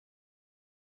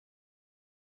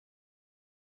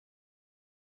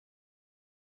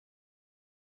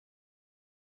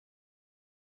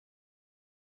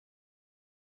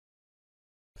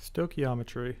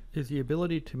Stoichiometry is the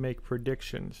ability to make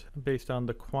predictions based on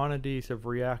the quantities of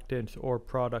reactants or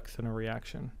products in a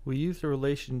reaction. We use the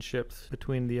relationships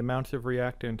between the amounts of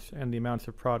reactants and the amounts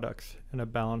of products in a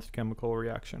balanced chemical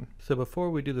reaction. So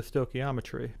before we do the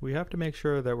stoichiometry, we have to make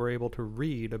sure that we're able to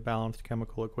read a balanced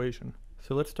chemical equation.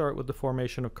 So let's start with the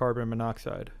formation of carbon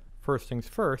monoxide. First things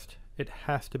first, it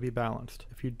has to be balanced.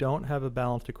 If you don't have a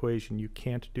balanced equation, you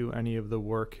can't do any of the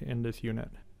work in this unit.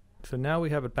 So now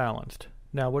we have it balanced.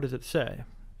 Now what does it say?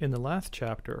 In the last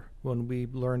chapter, when we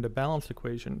learned the balanced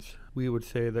equations, we would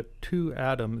say that 2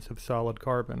 atoms of solid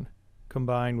carbon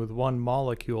combine with 1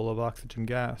 molecule of oxygen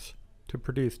gas to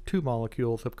produce 2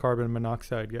 molecules of carbon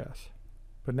monoxide gas.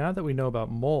 But now that we know about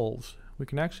moles, we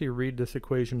can actually read this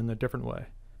equation in a different way.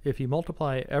 If you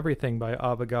multiply everything by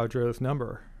Avogadro's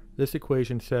number, this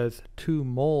equation says 2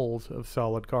 moles of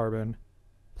solid carbon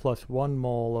plus 1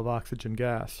 mole of oxygen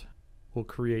gas will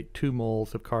create 2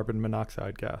 moles of carbon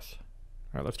monoxide gas.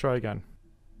 Alright, let's try again.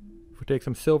 If we take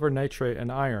some silver nitrate and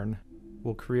iron,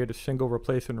 we'll create a single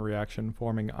replacement reaction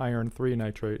forming iron 3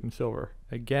 nitrate and silver.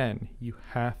 Again, you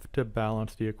have to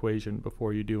balance the equation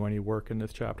before you do any work in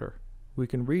this chapter. We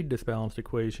can read this balanced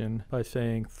equation by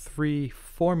saying 3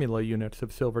 formula units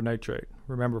of silver nitrate.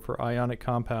 Remember, for ionic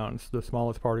compounds, the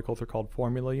smallest particles are called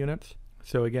formula units.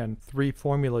 So again, 3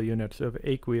 formula units of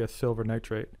aqueous silver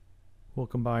nitrate will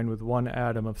combine with 1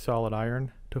 atom of solid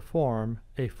iron to form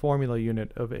a formula unit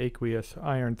of aqueous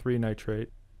iron 3 nitrate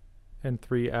and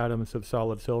 3 atoms of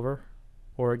solid silver.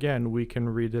 Or again, we can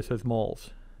read this as moles.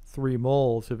 3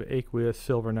 moles of aqueous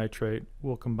silver nitrate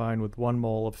will combine with 1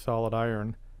 mole of solid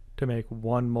iron to make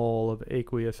 1 mole of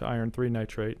aqueous iron 3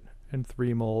 nitrate and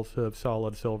 3 moles of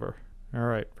solid silver.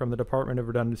 Alright, from the Department of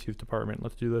Redundancies department,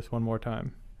 let's do this one more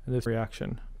time. In this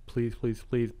reaction, please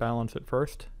balance it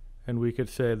first. And we could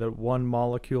say that 1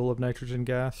 molecule of nitrogen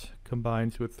gas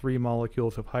combines with 3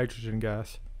 molecules of hydrogen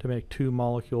gas to make 2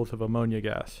 molecules of ammonia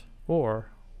gas. Or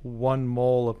 1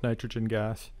 mole of nitrogen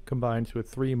gas combines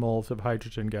with 3 moles of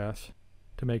hydrogen gas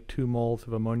to make 2 moles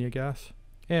of ammonia gas.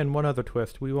 And one other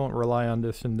twist, we won't rely on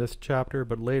this in this chapter,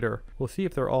 but later we'll see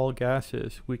if they're all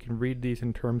gases. We can read these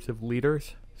in terms of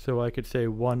liters. So I could say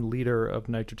 1 liter of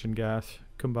nitrogen gas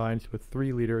combines with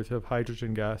 3 liters of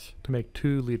hydrogen gas to make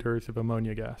 2 liters of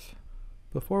ammonia gas.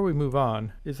 Before we move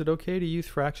on, is it okay to use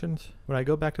fractions? When I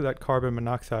go back to that carbon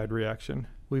monoxide reaction,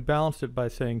 we balanced it by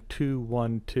saying 2,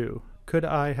 1, 2. Could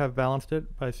I have balanced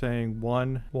it by saying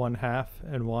 1, 1/2,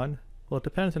 and 1? Well, it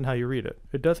depends on how you read it.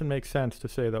 It doesn't make sense to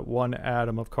say that 1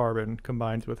 atom of carbon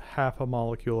combines with half a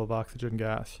molecule of oxygen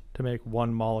gas to make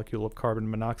 1 molecule of carbon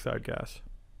monoxide gas.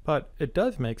 But it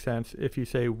does make sense if you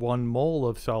say 1 mole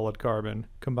of solid carbon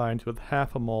combines with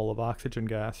half a mole of oxygen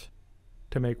gas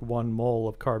to make 1 mole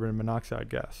of carbon monoxide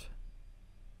gas.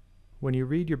 When you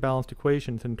read your balanced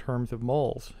equations in terms of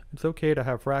moles, it's okay to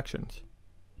have fractions.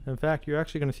 In fact, you're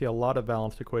actually going to see a lot of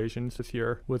balanced equations this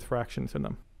year with fractions in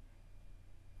them.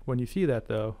 When you see that,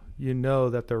 though, you know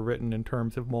that they're written in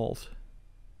terms of moles.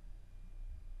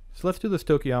 So let's do the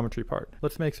stoichiometry part.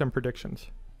 Let's make some predictions.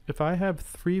 If I have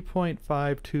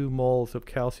 3.52 moles of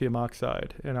calcium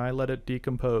oxide and I let it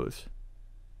decompose,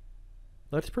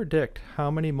 let's predict how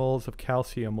many moles of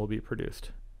calcium will be produced.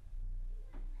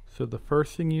 So the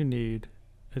first thing you need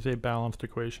is a balanced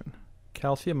equation.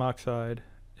 Calcium oxide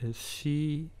is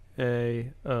CaO,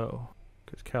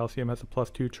 because calcium has a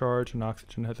 +2 charge and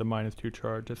oxygen has a -2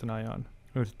 charge as an ion.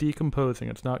 And it's decomposing,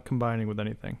 it's not combining with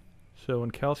anything. So when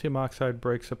calcium oxide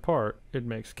breaks apart, it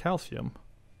makes calcium,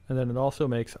 and then it also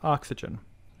makes oxygen.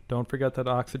 Don't forget that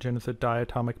oxygen is a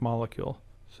diatomic molecule,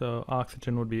 so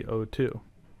oxygen would be O2.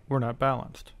 We're not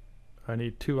balanced. I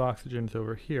need 2 oxygens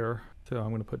over here, so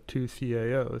I'm going to put 2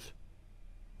 CaOs,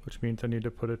 which means I need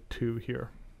to put a 2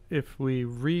 here. If we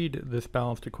read this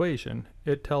balanced equation,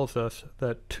 it tells us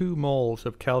that 2 moles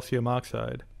of calcium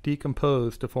oxide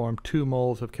decompose to form 2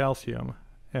 moles of calcium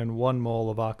and 1 mole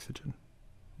of oxygen.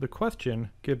 The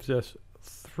question gives us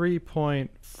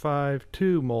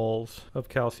 3.52 moles of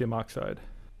calcium oxide,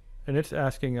 and it's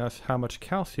asking us how much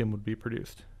calcium would be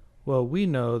produced. Well, we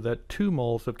know that 2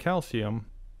 moles of calcium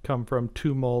come from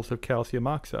 2 moles of calcium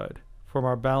oxide. From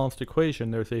our balanced equation,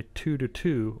 there's a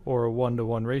 2-to-2 or a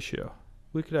 1-to-1 ratio.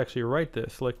 We could actually write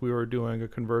this like we were doing a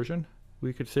conversion.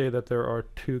 We could say that there are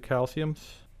 2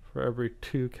 calciums for every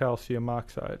 2 calcium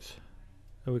oxides.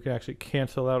 And we can actually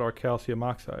cancel out our calcium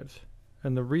oxides.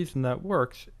 And the reason that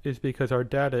works is because our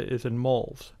data is in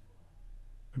moles.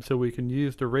 And so we can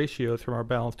use the ratios from our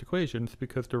balanced equations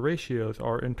because the ratios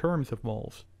are in terms of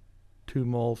moles. 2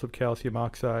 moles of calcium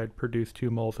oxide produce 2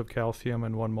 moles of calcium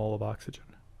and 1 mole of oxygen.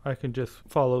 I can just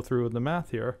follow through with the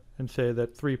math here and say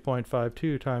that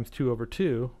 3.52 times 2 over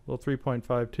 2, well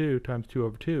 3.52 times 2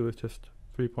 over 2 is just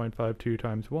 3.52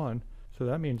 times 1. So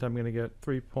that means I'm going to get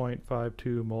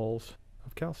 3.52 moles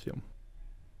of calcium.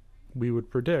 We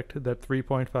would predict that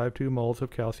 3.52 moles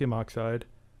of calcium oxide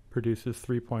produces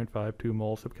 3.52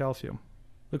 moles of calcium.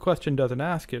 The question doesn't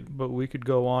ask it, but we could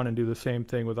go on and do the same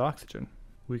thing with oxygen.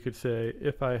 We could say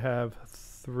if I have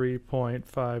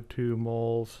 3.52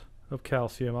 moles of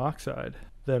calcium oxide,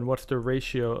 then what's the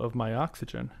ratio of my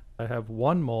oxygen? I have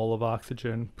 1 mole of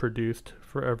oxygen produced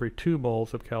for every 2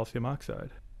 moles of calcium oxide.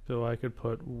 So I could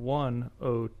put 1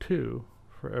 O2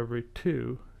 for every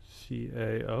 2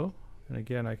 CaO. And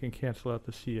again, I can cancel out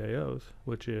the CaOs,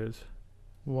 which is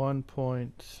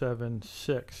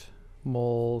 1.76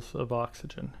 moles of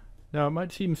oxygen. Now it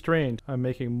might seem strange I'm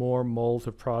making more moles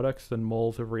of products than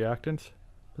moles of reactants,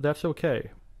 but that's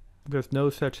okay. There's no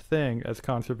such thing as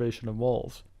conservation of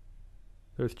moles.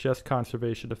 There's just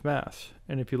conservation of mass.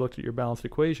 And if you looked at your balanced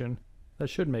equation, that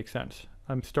should make sense.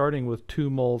 I'm starting with 2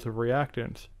 moles of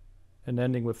reactants and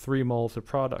ending with 3 moles of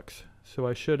products, so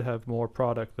I should have more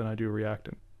product than I do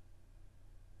reactant.